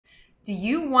Do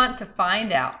you want to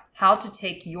find out how to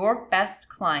take your best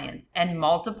clients and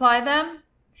multiply them?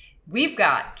 We've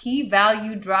got key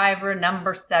value driver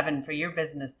number 7 for your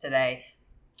business today.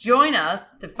 Join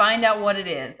us to find out what it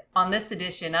is on this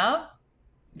edition of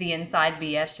the Inside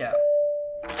BS Show.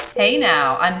 Hey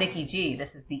now, I'm Nikki G.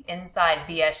 This is the Inside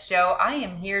BS Show. I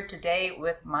am here today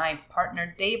with my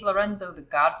partner, Dave Lorenzo, the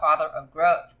godfather of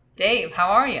growth. Dave, how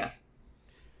are you?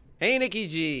 Hey, Nikki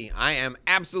G. I am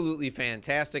absolutely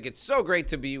fantastic. It's so great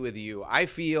to be with you. I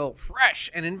feel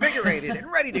fresh and invigorated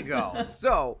and ready to go.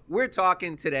 So we're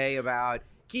talking today about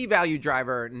key value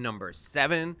driver number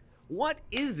 7. What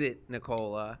is it,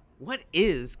 Nicola? What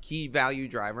is key value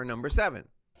driver number 7?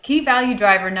 Key value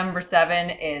driver number 7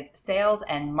 is sales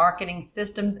and marketing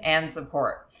systems and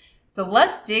support. So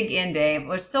let's dig in, Dave.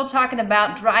 We're still talking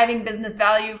about driving business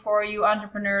value for you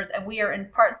entrepreneurs, and we are in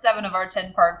part 7 of our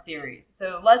 10-part series.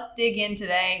 So let's dig in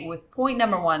today with point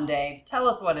number 1, Dave. Tell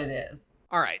us what it is.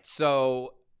 All right.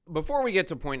 So before we get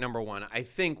to point number 1, I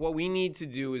think what we need to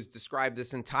do is describe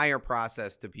this entire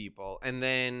process to people, and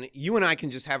then you and I can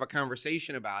just have a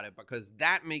conversation about it because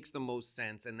that makes the most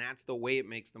sense, and that's the way it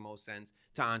makes the most sense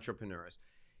to entrepreneurs.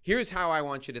 Here's how I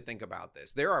want you to think about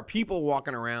this. There are people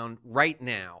walking around right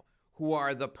now who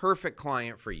are the perfect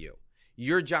client for you.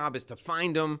 Your job is to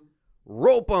find them,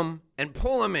 rope them, and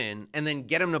pull them in, and then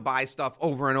get them to buy stuff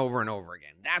over and over and over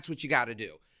again. That's what you got to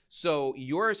do. So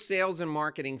your sales and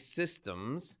marketing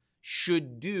systems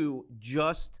should do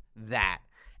just that.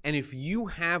 And if you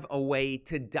have a way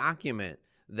to document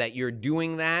that you're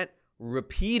doing that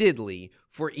repeatedly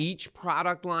for each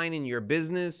product line in your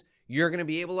business, you're going to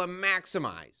be able to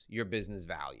maximize your business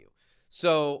value.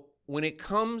 So when it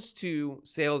comes to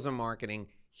sales and marketing,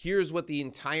 here's what the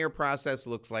entire process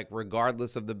looks like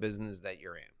regardless of the business that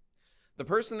you're in. The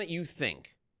person that you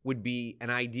think would be an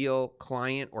ideal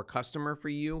client or customer for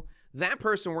you, that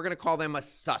person, we're going to call them a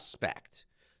suspect.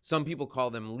 Some people call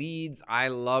them leads. I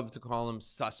love to call them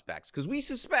suspects because we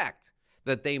suspect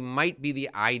that they might be the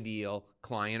ideal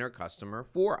client or customer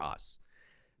for us.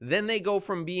 Then they go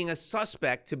from being a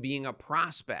suspect to being a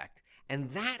prospect.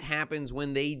 And that happens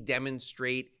when they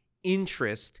demonstrate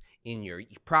interest in your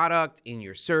product, in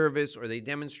your service, or they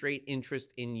demonstrate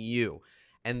interest in you.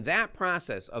 And that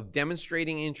process of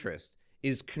demonstrating interest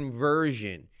is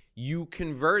conversion. You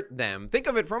convert them. Think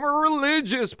of it from a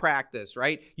religious practice,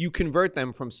 right? You convert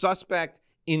them from suspect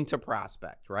into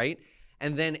prospect, right?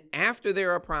 And then after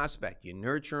they're a prospect, you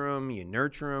nurture them, you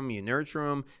nurture them, you nurture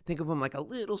them. Think of them like a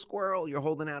little squirrel. You're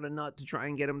holding out a nut to try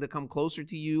and get them to come closer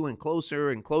to you and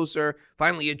closer and closer.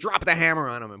 Finally, you drop the hammer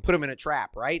on them and put them in a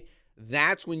trap, right?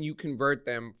 That's when you convert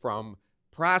them from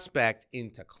prospect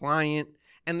into client.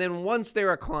 And then once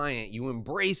they're a client, you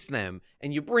embrace them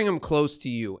and you bring them close to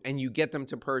you and you get them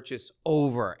to purchase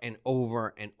over and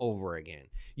over and over again.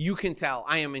 You can tell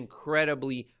I am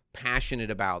incredibly passionate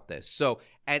about this. So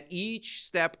at each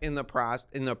step in the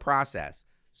process,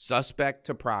 suspect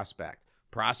to prospect,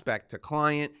 prospect to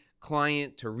client,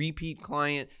 client to repeat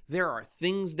client, there are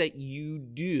things that you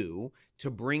do to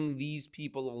bring these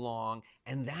people along,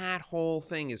 and that whole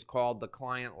thing is called the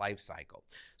client life cycle.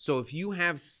 So if you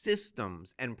have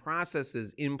systems and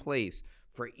processes in place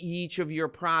for each of your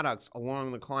products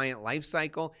along the client life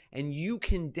cycle, and you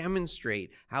can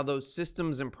demonstrate how those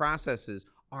systems and processes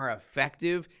are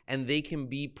effective and they can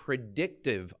be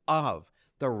predictive of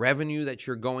the revenue that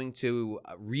you're going to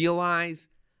realize,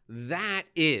 that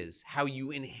is how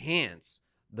you enhance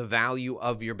the value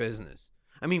of your business.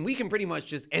 I mean, we can pretty much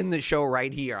just end the show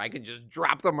right here. I could just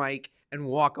drop the mic and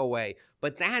walk away.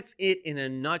 But that's it in a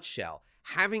nutshell.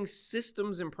 Having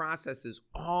systems and processes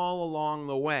all along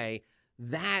the way,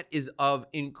 that is of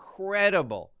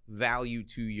incredible value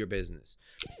to your business.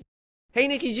 Hey,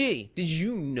 Nikki G, did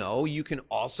you know you can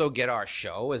also get our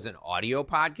show as an audio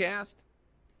podcast?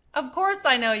 Of course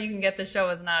I know you can get the show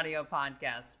as an audio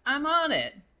podcast. I'm on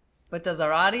it. But does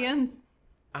our audience?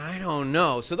 I don't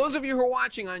know. So those of you who are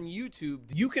watching on YouTube,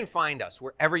 you can find us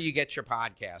wherever you get your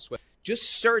podcasts. Just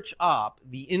search up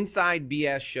the Inside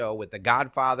BS Show with the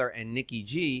Godfather and Nikki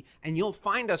G, and you'll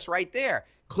find us right there.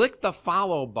 Click the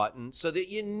follow button so that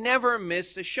you never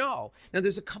miss a show. Now,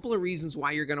 there's a couple of reasons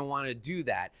why you're going to want to do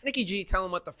that. Nikki G, tell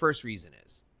them what the first reason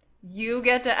is. You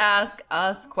get to ask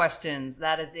us questions.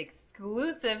 That is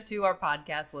exclusive to our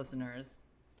podcast listeners.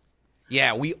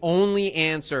 Yeah, we only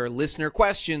answer listener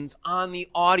questions on the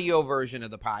audio version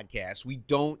of the podcast. We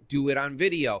don't do it on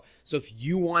video. So if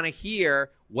you want to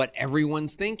hear what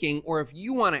everyone's thinking, or if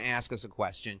you want to ask us a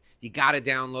question, you got to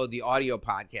download the audio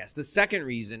podcast. The second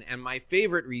reason, and my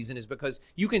favorite reason, is because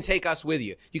you can take us with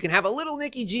you. You can have a little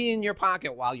Nikki G in your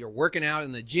pocket while you're working out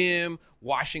in the gym,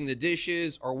 washing the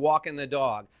dishes, or walking the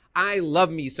dog. I love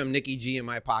me some Nikki G in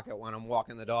my pocket when I'm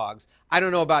walking the dogs. I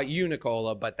don't know about you,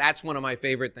 Nicola, but that's one of my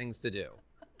favorite things to do.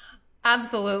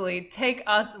 Absolutely. Take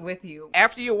us with you.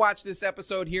 After you watch this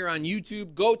episode here on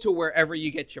YouTube, go to wherever you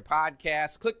get your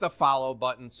podcasts, click the follow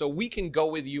button so we can go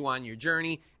with you on your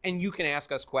journey and you can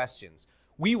ask us questions.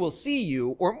 We will see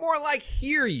you, or more like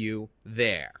hear you,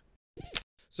 there.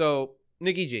 So,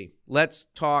 Nikki G, let's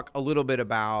talk a little bit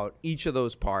about each of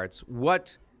those parts.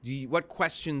 What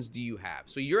questions do you have?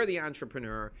 So you're the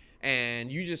entrepreneur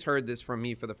and you just heard this from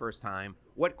me for the first time.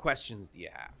 What questions do you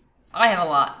have? I have a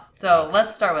lot. So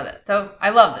let's start with it. So I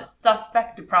love this.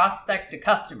 Suspect to prospect to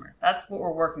customer. That's what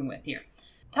we're working with here.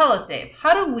 Tell us, Dave,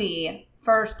 how do we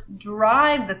first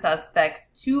drive the suspects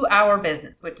to our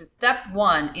business, which is step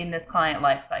one in this client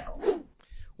life cycle?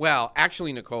 Well,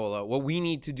 actually, Nicola, what we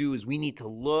need to do is we need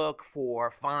to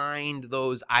find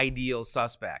those ideal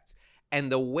suspects. And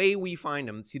the way we find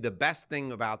them, see, the best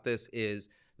thing about this is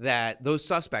that those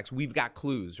suspects, we've got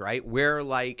clues, right? We're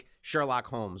like Sherlock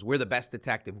Holmes. We're the best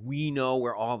detective. We know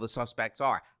where all the suspects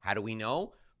are. How do we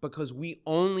know? Because we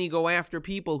only go after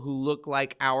people who look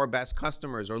like our best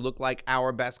customers or look like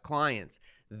our best clients.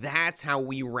 That's how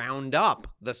we round up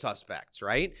the suspects,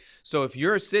 right? So if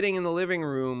you're sitting in the living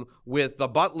room with the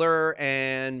butler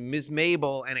and Miss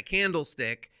Mabel and a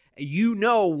candlestick, you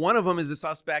know one of them is a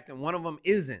suspect and one of them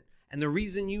isn't. And the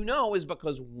reason you know is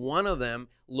because one of them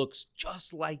looks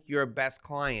just like your best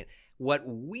client. What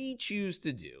we choose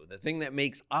to do, the thing that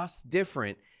makes us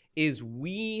different, is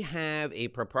we have a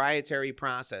proprietary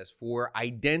process for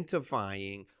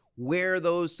identifying where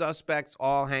those suspects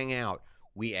all hang out.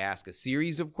 We ask a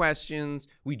series of questions,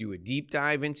 we do a deep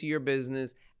dive into your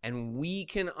business, and we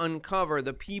can uncover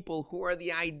the people who are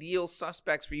the ideal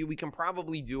suspects for you. We can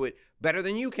probably do it better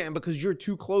than you can because you're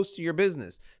too close to your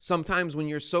business. Sometimes when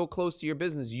you're so close to your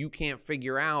business, you can't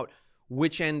figure out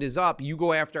which end is up. You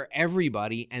go after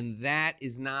everybody, and that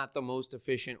is not the most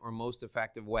efficient or most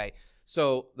effective way.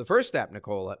 So the first step,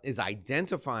 Nicola, is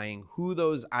identifying who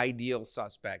those ideal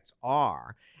suspects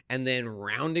are and then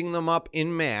rounding them up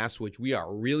in mass, which we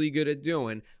are really good at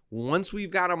doing. Once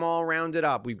we've got them all rounded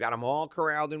up, we've got them all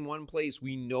corralled in one place,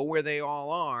 we know where they all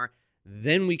are,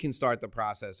 then we can start the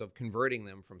process of converting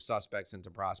them from suspects into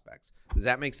prospects. Does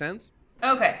that make sense?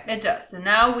 Okay, it does. So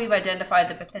now we've identified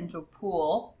the potential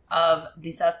pool of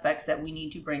the suspects that we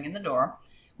need to bring in the door.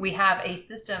 We have a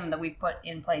system that we put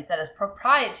in place that is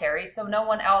proprietary, so no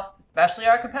one else, especially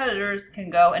our competitors, can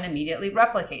go and immediately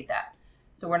replicate that.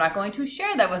 So we're not going to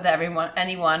share that with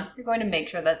anyone. We're going to make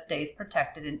sure that stays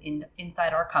protected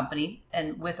inside our company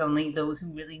and with only those who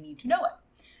really need to know it.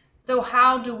 So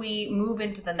how do we move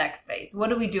into the next phase? What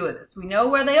do we do with this? We know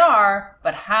where they are,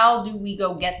 but how do we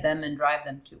go get them and drive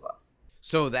them to us?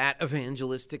 So that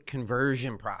evangelistic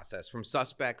conversion process from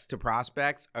suspects to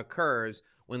prospects occurs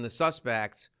when the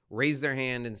suspects raise their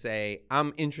hand and say,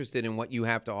 I'm interested in what you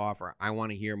have to offer. I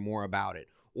want to hear more about it.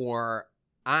 Or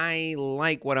I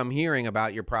like what I'm hearing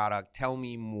about your product. Tell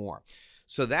me more.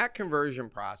 So that conversion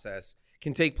process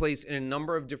can take place in a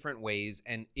number of different ways,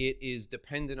 and it is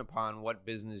dependent upon what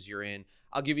business you're in.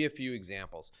 I'll give you a few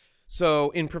examples. So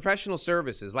in professional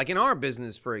services, like in our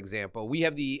business, for example, we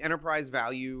have the enterprise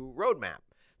value roadmap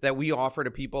that we offer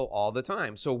to people all the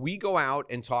time. So we go out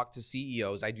and talk to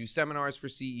CEOs. I do seminars for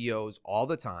CEOs all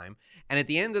the time. And at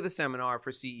the end of the seminar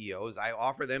for CEOs, I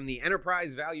offer them the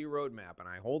enterprise value roadmap, and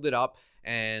I hold it up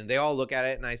and they all look at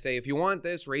it and I say, if you want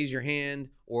this, raise your hand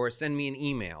or send me an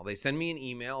email. They send me an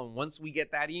email, and once we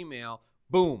get that email,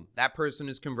 boom, that person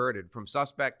is converted from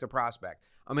suspect to prospect.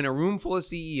 I'm in a room full of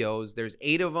CEOs. There's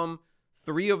 8 of them.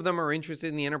 3 of them are interested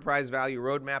in the enterprise value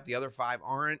roadmap. The other 5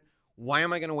 aren't. Why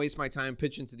am I going to waste my time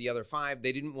pitching to the other 5?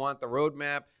 They didn't want the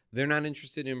roadmap. They're not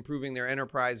interested in improving their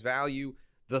enterprise value.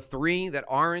 The 3 that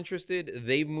are interested,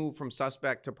 they've moved from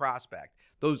suspect to prospect.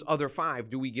 Those other 5,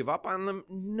 do we give up on them?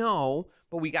 No,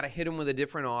 but we got to hit them with a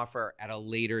different offer at a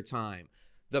later time.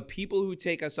 The people who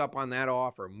take us up on that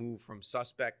offer move from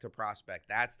suspect to prospect.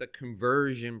 That's the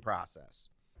conversion process.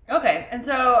 Okay, and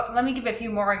so let me give a few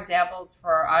more examples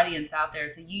for our audience out there.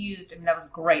 So you used, that was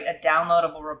great, a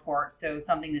downloadable report. So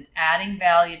something that's adding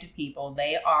value to people.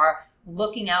 They are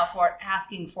looking out for it,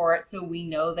 asking for it, so we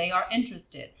know they are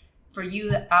interested. For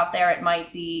you out there, it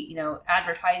might be,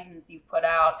 advertisements you've put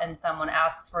out and someone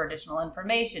asks for additional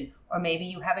information. Or maybe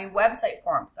you have a website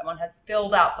form. Someone has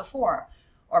filled out the form.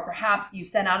 Or perhaps you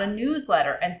sent out a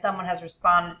newsletter and someone has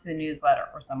responded to the newsletter,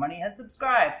 or somebody has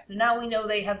subscribed. So now we know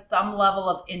they have some level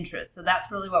of interest. So that's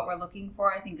really what we're looking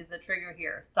for, I think, is the trigger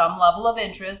here. Some level of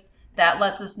interest that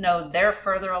lets us know they're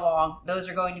further along. Those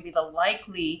are going to be the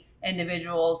likely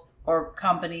individuals or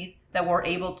companies that we're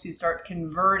able to start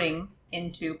converting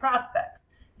into prospects.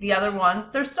 The other ones,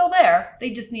 they're still there. They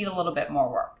just need a little bit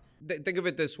more work. Think of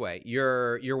it this way.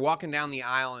 You're walking down the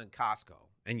aisle in Costco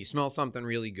and you smell something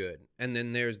really good. And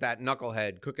then there's that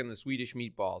knucklehead cooking the Swedish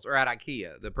meatballs, or at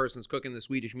IKEA, the person's cooking the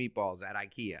Swedish meatballs at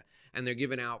IKEA, and they're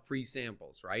giving out free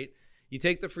samples, right? You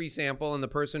take the free sample and the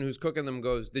person who's cooking them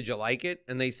goes, "Did you like it?"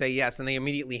 And they say yes, and they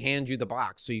immediately hand you the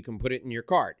box so you can put it in your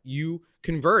cart. You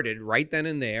converted right then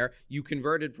and there. You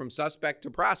converted from suspect to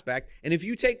prospect. And if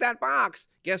you take that box,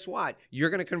 guess what? You're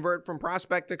going to convert from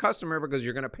prospect to customer because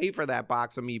you're going to pay for that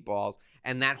box of meatballs.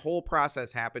 And that whole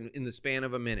process happened in the span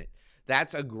of a minute.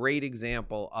 That's a great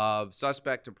example of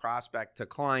suspect to prospect to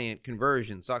client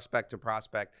conversion, suspect to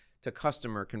prospect to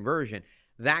customer conversion.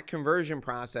 That conversion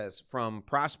process from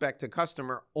prospect to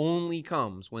customer only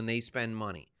comes when they spend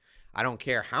money. I don't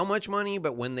care how much money,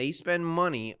 but when they spend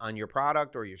money on your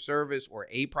product or your service or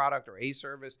a product or a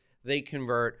service, they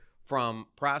convert from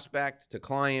prospect to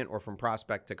client or from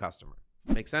prospect to customer.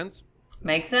 Make sense?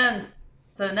 Makes sense.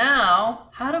 So now,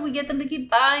 how do we get them to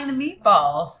keep buying the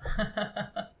meatballs?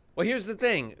 Well, here's the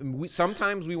thing.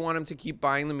 Sometimes we want them to keep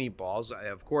buying the meatballs.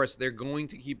 Of course, they're going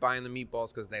to keep buying the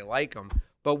meatballs because they like them.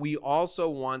 But we also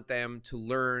want them to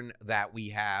learn that we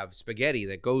have spaghetti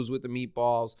that goes with the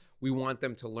meatballs. We want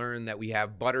them to learn that we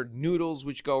have buttered noodles,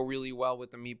 which go really well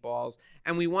with the meatballs.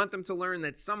 And we want them to learn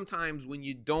that sometimes when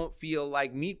you don't feel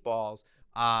like meatballs,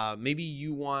 maybe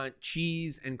you want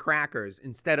cheese and crackers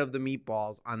instead of the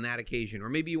meatballs on that occasion. Or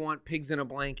maybe you want pigs in a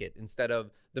blanket instead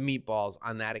of the meatballs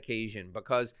on that occasion,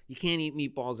 because you can't eat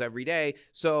meatballs every day.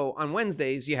 So on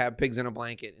Wednesdays, you have pigs in a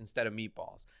blanket instead of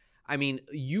meatballs. I mean,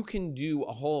 you can do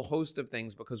a whole host of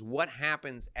things, because what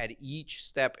happens at each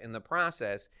step in the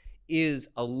process is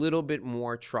a little bit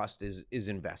more trust is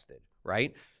invested,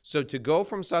 right? So to go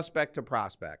from suspect to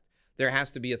prospect, there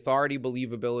has to be authority,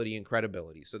 believability, and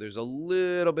credibility. So there's a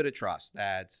little bit of trust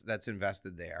that's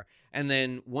invested there. And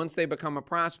then once they become a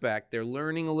prospect, they're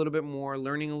learning a little bit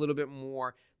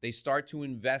more. They start to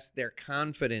invest their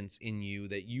confidence in you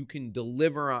that you can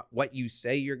deliver what you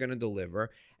say you're going to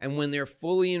deliver. And when they're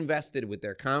fully invested with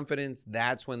their confidence,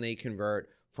 that's when they convert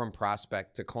from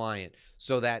prospect to client.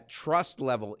 So that trust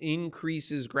level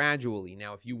increases gradually.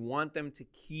 Now, if you want them to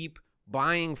keep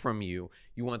buying from you,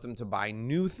 you want them to buy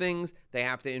new things, they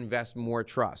have to invest more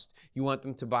trust. You want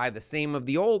them to buy the same of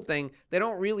the old thing, they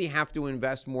don't really have to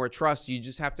invest more trust. You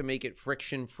just have to make it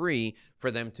friction-free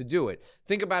for them to do it.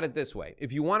 Think about it this way.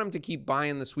 If you want them to keep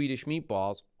buying the Swedish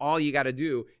meatballs, all you got to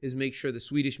do is make sure the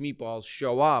Swedish meatballs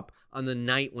show up on the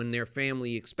night when their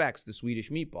family expects the Swedish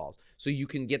meatballs. So you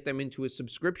can get them into a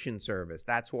subscription service.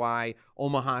 That's why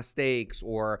Omaha Steaks,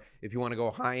 or if you want to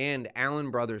go high-end, Allen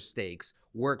Brothers Steaks,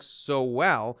 works so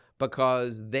well,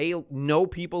 because they know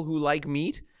people who like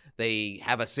meat. They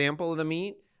have a sample of the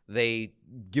meat. They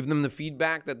give them the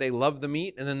feedback that they love the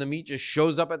meat, and then the meat just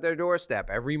shows up at their doorstep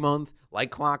every month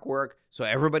like clockwork. So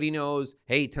everybody knows,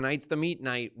 hey, tonight's the meat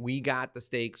night. We got the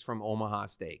steaks from Omaha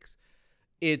Steaks.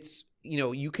 It's,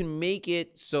 you can make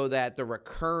it so that the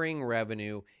recurring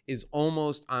revenue is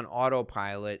almost on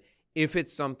autopilot if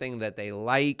it's something that they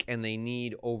like and they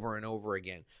need over and over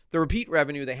again. The repeat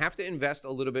revenue, they have to invest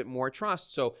a little bit more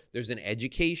trust. So there's an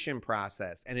education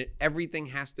process, and everything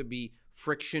has to be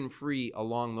friction-free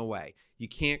along the way. You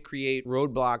can't create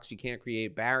roadblocks. You can't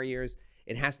create barriers.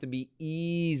 It has to be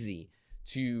easy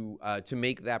to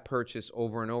make that purchase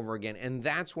over and over again. And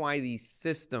that's why these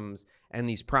systems and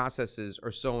these processes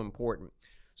are so important.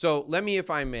 So let me, if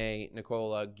I may,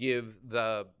 Nicola, give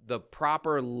the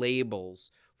proper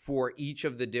labels for each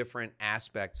of the different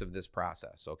aspects of this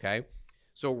process, okay?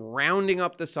 So rounding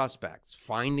up the suspects,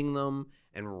 finding them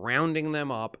and rounding them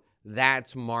up,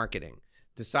 that's marketing.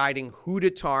 Deciding who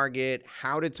to target,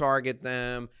 how to target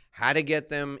them, how to get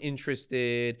them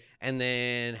interested, and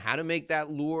then how to make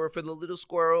that lure for the little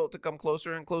squirrel to come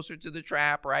closer and closer to the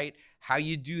trap, right? How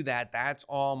you do that, that's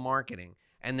all marketing.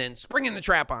 And then springing the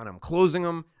trap on them, closing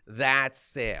them, that's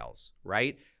sales,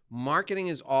 right? Marketing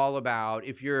is all about,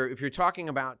 if you're talking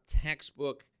about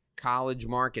textbook college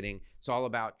marketing, it's all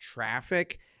about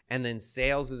traffic, and then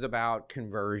sales is about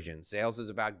conversion. Sales is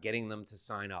about getting them to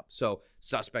sign up. So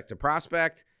suspect to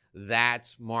prospect,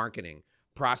 that's marketing.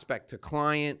 Prospect to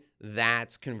client,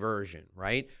 that's conversion,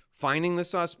 right? Finding the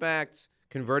suspects,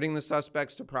 converting the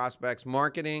suspects to prospects,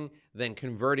 marketing, then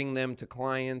converting them to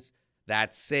clients,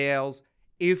 that's sales.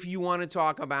 If you want to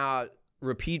talk about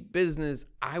repeat business,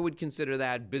 I would consider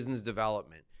that business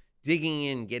development. Digging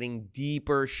in, getting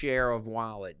deeper share of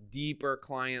wallet, deeper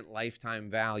client lifetime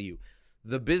value.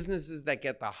 The businesses that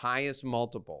get the highest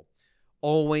multiple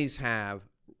always have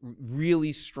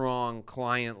really strong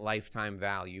client lifetime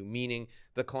value, meaning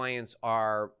the clients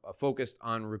are focused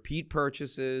on repeat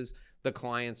purchases, the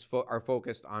clients are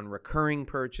focused on recurring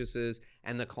purchases,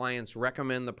 and the clients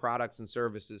recommend the products and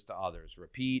services to others.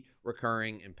 Repeat,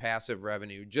 recurring, and passive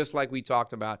revenue, just like we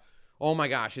talked about. Oh my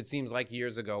gosh, it seems like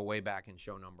years ago, way back in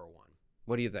show number 1.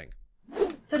 What do you think?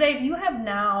 So Dave, you have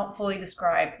now fully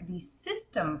described the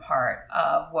system part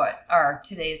of what our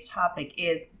today's topic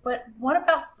is, but what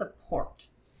about support?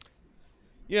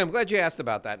 Yeah, I'm glad you asked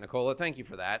about that, Nicola. Thank you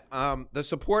for that. The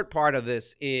support part of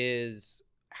this is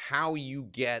how you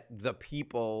get the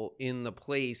people in the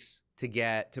place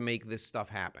to make this stuff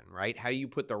happen, right? How you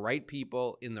put the right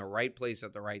people in the right place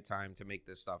at the right time to make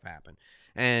this stuff happen.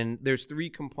 And there's 3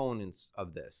 components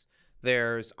of this.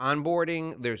 There's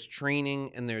onboarding, there's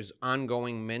training, and there's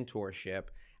ongoing mentorship.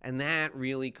 And that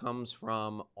really comes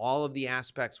from all of the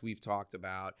aspects we've talked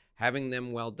about, having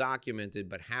them well documented,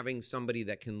 but having somebody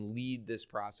that can lead this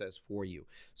process for you.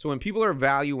 So when people are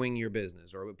valuing your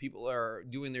business, or when people are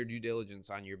doing their due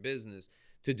diligence on your business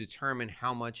to determine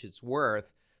how much it's worth,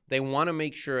 they want to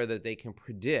make sure that they can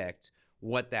predict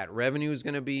what that revenue is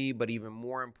going to be, but even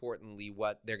more importantly,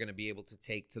 what they're going to be able to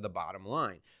take to the bottom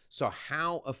line. So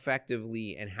how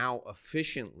effectively and how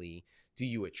efficiently do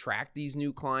you attract these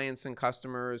new clients and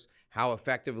customers? How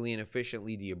effectively and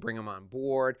efficiently do you bring them on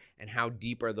board? And how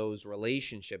deep are those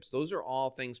relationships? Those are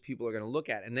all things people are going to look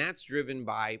at, and that's driven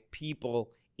by people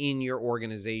in your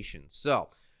organization. So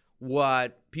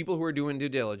what people who are doing due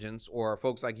diligence, or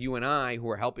folks like you and I who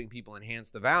are helping people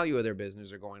enhance the value of their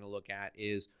business, are going to look at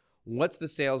is, what's the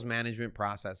sales management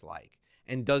process like?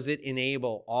 And does it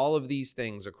enable all of these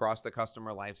things across the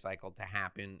customer lifecycle to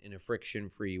happen in a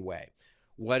friction-free way?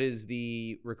 What is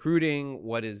the recruiting?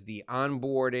 What is the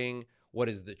onboarding? What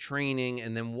is the training?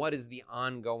 And then what is the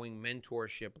ongoing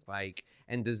mentorship like?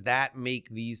 And does that make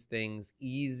these things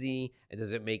easy? And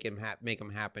does it make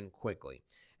them happen quickly?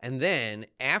 And then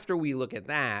after we look at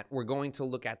that, we're going to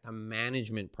look at the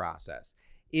management process.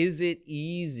 Is it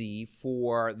easy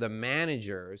for the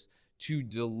managers to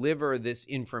deliver this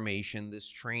information, this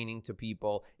training to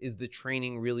people? Is the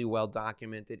training really well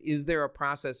documented? Is there a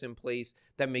process in place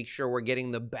that makes sure we're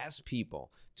getting the best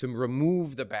people to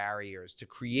remove the barriers, to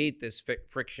create this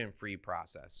friction-free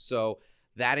process? So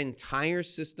that entire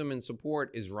system and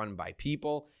support is run by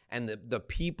people, and the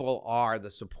people are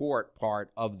the support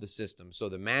part of the system. So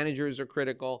the managers are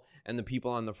critical, and the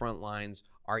people on the front lines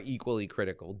are equally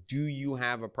critical. Do you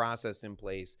have a process in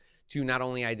place to not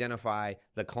only identify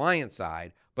the client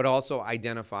side, but also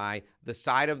identify the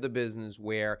side of the business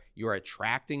where you're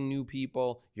attracting new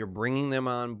people, you're bringing them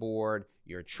on board,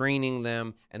 you're training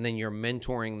them, and then you're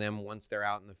mentoring them once they're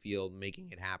out in the field, making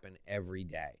it happen every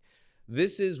day?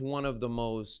 This is one of the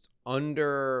most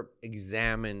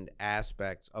under-examined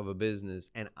aspects of a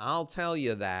business, and I'll tell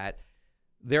you that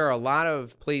there are a lot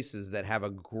of places that have a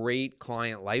great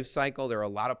client life cycle. There are a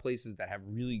lot of places that have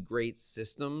really great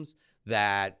systems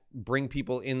that bring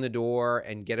people in the door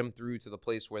and get them through to the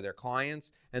place where they're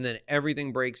clients, and then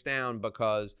everything breaks down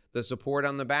because the support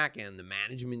on the back end, the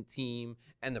management team,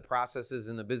 and the processes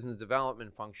in the business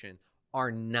development function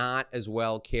are not as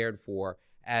well cared for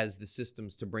as the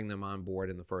systems to bring them on board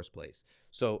in the first place.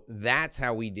 So that's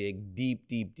how we dig deep,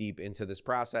 deep, deep into this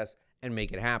process and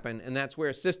make it happen. And that's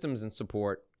where systems and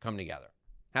support come together.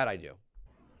 How'd I do?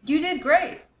 You did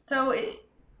great. So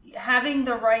having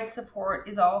the right support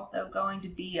is also going to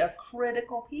be a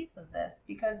critical piece of this,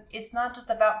 because it's not just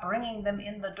about bringing them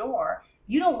in the door.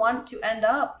 You don't want to end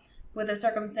up with a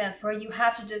circumstance where you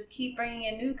have to just keep bringing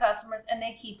in new customers and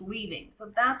they keep leaving.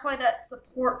 So that's why that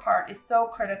support part is so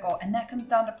critical, and that comes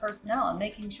down to personnel and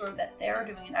making sure that they're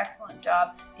doing an excellent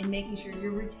job in making sure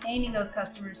you're retaining those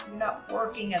customers. You're not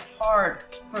working as hard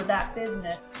for that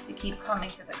business to keep coming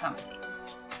to the company.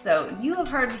 So you have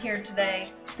heard here today,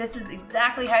 this is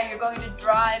exactly how you're going to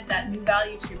drive that new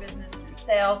value to your business through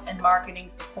sales and marketing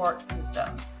support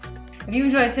systems. If you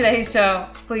enjoyed today's show,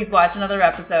 please watch another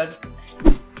episode.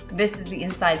 This is the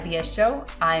Inside BS Show.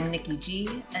 I'm Nikki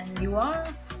G, and you are?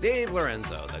 Dave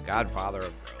Lorenzo, the godfather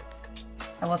of growth.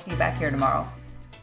 And we'll see you back here tomorrow.